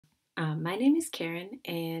My name is Karen,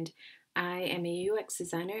 and I am a UX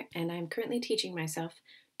designer, and I'm currently teaching myself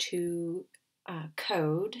to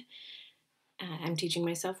code. I'm teaching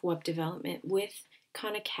myself web development with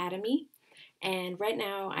Khan Academy, and right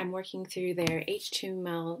now I'm working through their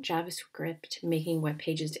HTML JavaScript Making Web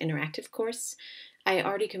Pages interactive course. I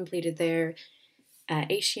already completed their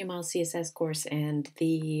HTML CSS course and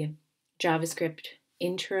the JavaScript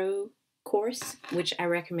intro course, which I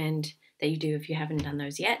recommend that you do if you haven't done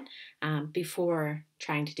those yet, before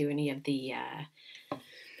trying to do any of the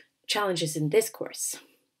challenges in this course.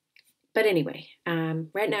 But anyway,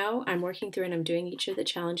 right now I'm working through and I'm doing each of the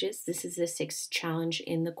challenges. This is the 6th challenge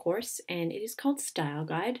in the course, and it is called Style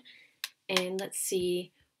Guide. And let's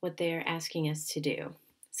see what they're asking us to do.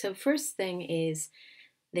 So first thing is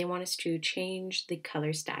they want us to change the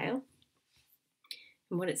color style.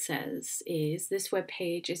 And what it says is this web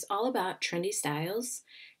page is all about trendy styles,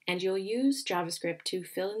 and you'll use JavaScript to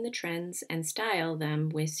fill in the trends and style them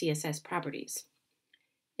with CSS properties.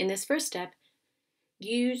 In this first step,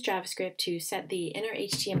 use JavaScript to set the inner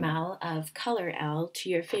HTML of color L to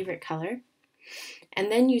your favorite color,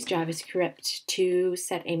 and then use JavaScript to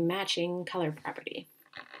set a matching color property.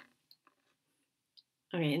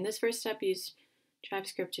 Okay, in this first step, use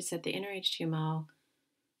JavaScript to set the inner HTML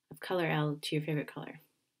of color L to your favorite color.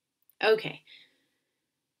 Okay.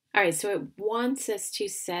 All right, so it wants us to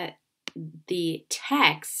set the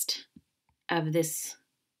text of this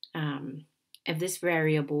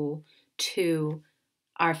variable to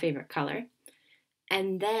our favorite color,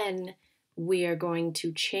 and then we are going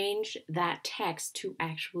to change that text to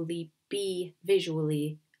actually be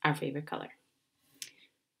visually our favorite color.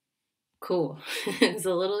 Cool. It's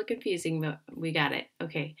a little confusing, but we got it.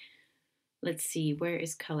 Okay, let's see. Where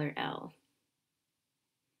is color L?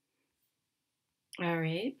 All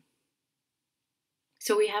right.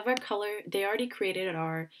 So we have our color. They already created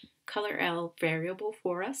our color L variable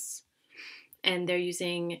for us, and they're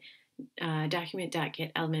using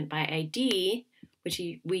document.getElementById, which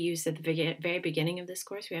we used at the very beginning of this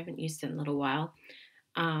course. We haven't used it in a little while,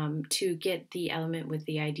 to get the element with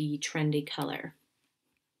the ID trendy color.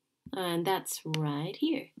 And that's right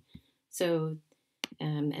here. So,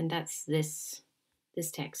 and that's this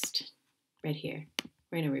text right here.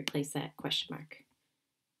 We're going to replace that question mark.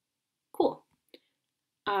 Cool.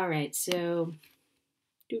 All right, so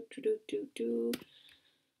all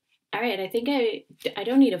right, I think I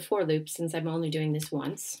don't need a for loop since I'm only doing this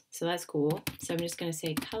once, so that's cool. So I'm just going to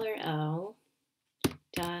say color L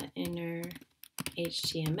dot inner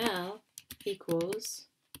HTML equals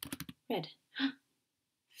red.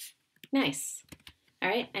 Nice. All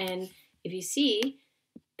right, and if you see,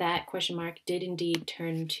 that question mark did indeed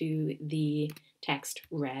turn to the text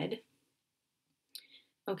red.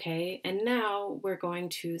 Okay, and now we're going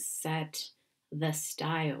to set the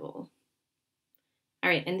style. All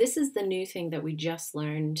right, and this is the new thing that we just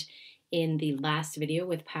learned in the last video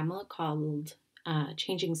with Pamela called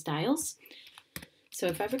changing styles. So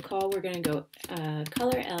if I recall, we're going to go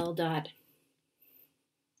color L dot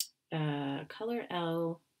color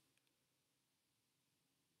L.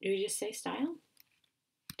 Do we just say style?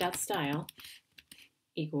 Dot style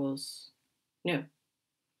equals no.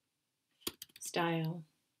 Style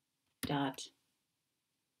dot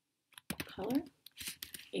color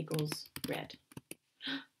equals red.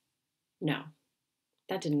 No,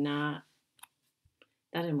 that didn't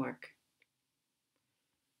work.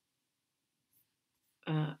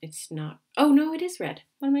 It's not, oh no, it is red.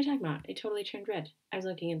 What am I talking about? It totally turned red. I was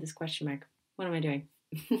looking at this question mark. What am I doing?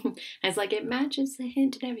 I was like, it matches the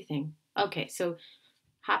hint and everything. Okay, so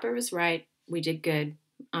Hopper was right. We did good.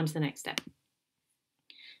 On to the next step.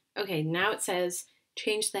 Okay, now it says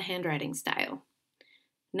change the handwriting style.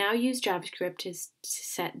 Now use JavaScript to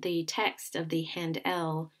set the text of the hand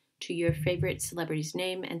L to your favorite celebrity's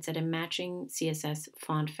name and set a matching CSS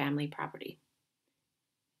font family property.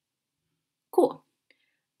 Cool.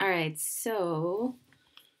 All right, so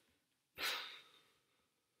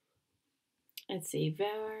let's see,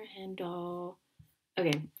 var handle.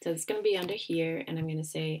 Okay, so it's going to be under here, and I'm going to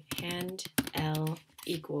say hand L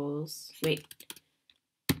equals,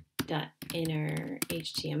 dot inner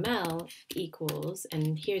HTML equals,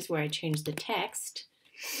 and here's where I change the text.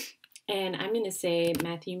 And I'm going to say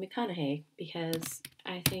Matthew McConaughey because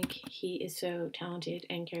I think he is so talented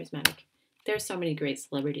and charismatic. There's so many great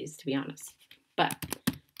celebrities, to be honest. But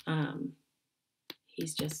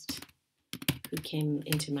he's just who came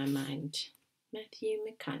into my mind. Matthew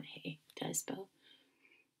McConaughey. Did I spell?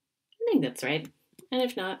 I think that's right. And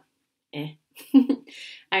if not, eh. All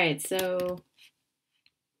right, so,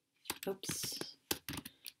 oops.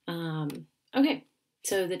 Okay,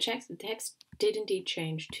 so the text did indeed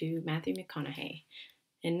change to Matthew McConaughey.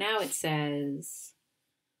 And now it says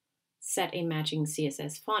set a matching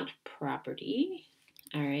CSS font property.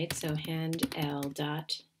 All right, so hand L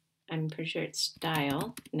dot, I'm pretty sure it's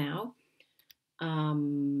style now.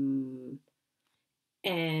 And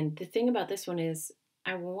the thing about this one is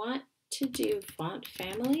I want to do font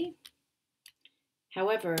family.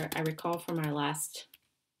 However, I recall from our last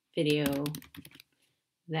video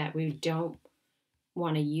that we don't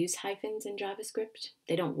want to use hyphens in JavaScript.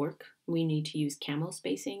 They don't work. We need to use camel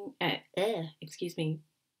spacing,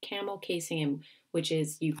 camel casing, which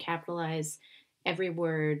is you capitalize every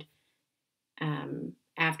word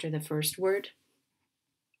after the first word.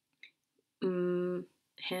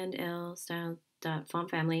 Hand L style dot font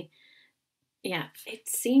family. Yeah, it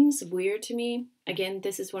seems weird to me. Again,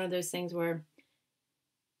 this is one of those things where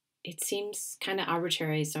it seems kind of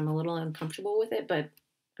arbitrary, so I'm a little uncomfortable with it, but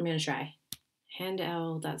I'm going to try. Hand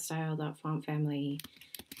L dot style dot font family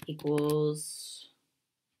equals,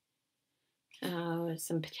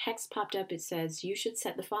 some text popped up. It says you should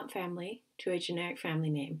set the font family to a generic family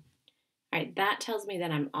name. All right, that tells me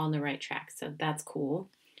that I'm on the right track, so that's cool.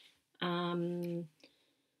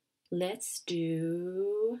 Let's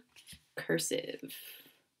do cursive.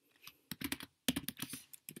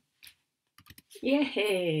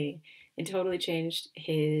 Yay! It totally changed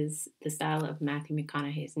the style of Matthew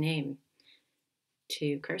McConaughey's name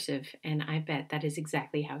to cursive, and I bet that is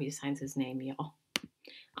exactly how he signs his name, y'all.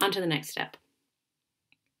 On to the next step.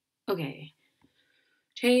 Okay,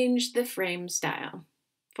 change the frame style.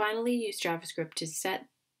 Finally, use JavaScript to set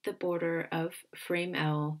the border of frame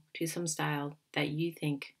L to some style that you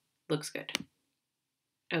think looks good.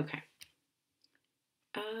 Okay.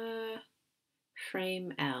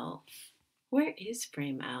 Frame L. Where is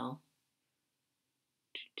frame L?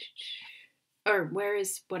 Or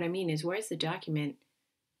where's the document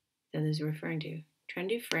that is referring to?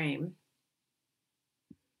 Trendy frame.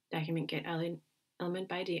 Document get element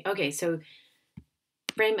by ID. Okay, so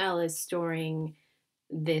frame L is storing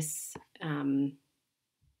this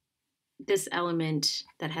this element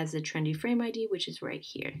that has the trendy frame ID, which is right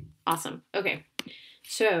here. Awesome. Okay,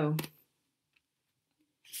 so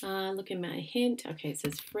look at my hint. Okay, it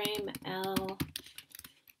says frame L.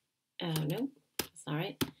 Oh no, that's not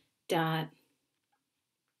right. Dot.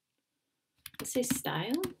 Let's say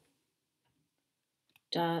style.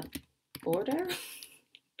 Dot border.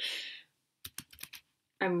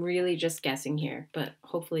 I'm really just guessing here, but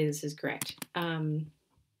hopefully this is correct. All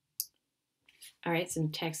right, some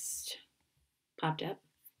text popped up.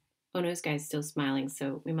 Oh no, this guy's still smiling,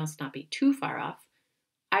 so we must not be too far off.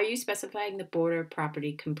 Are you specifying the border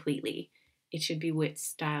property completely? It should be width,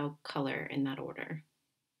 style, color in that order.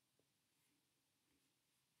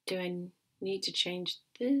 Do I need to change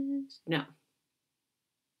this? No.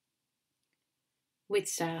 Width,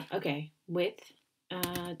 style, okay. Width,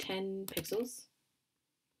 10 pixels.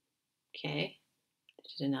 Okay,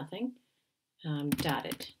 did nothing.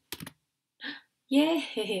 Dotted.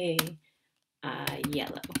 Yay!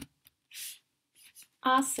 Yellow.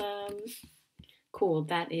 Awesome. Cool,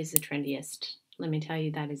 that is the trendiest. Let me tell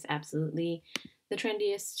you, that is absolutely the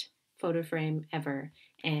trendiest photo frame ever.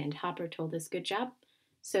 And Hopper told us good job.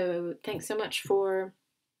 So thanks so much for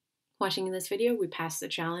watching this video. We passed the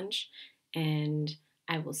challenge, and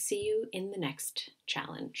I will see you in the next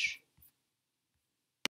challenge.